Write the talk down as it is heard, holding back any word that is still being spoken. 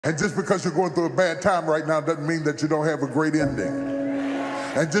And just because you're going through a bad time right now doesn't mean that you don't have a great ending.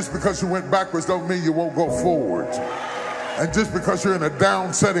 And just because you went backwards don't mean you won't go forward. And just because you're in a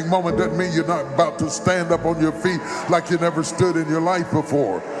down-setting moment doesn't mean you're not about to stand up on your feet like you never stood in your life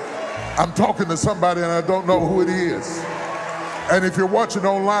before. I'm talking to somebody and I don't know who it is. And if you're watching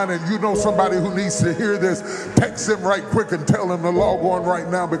online and you know somebody who needs to hear this, text them right quick and tell them to log on right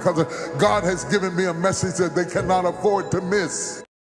now, because God has given me a message that they cannot afford to miss.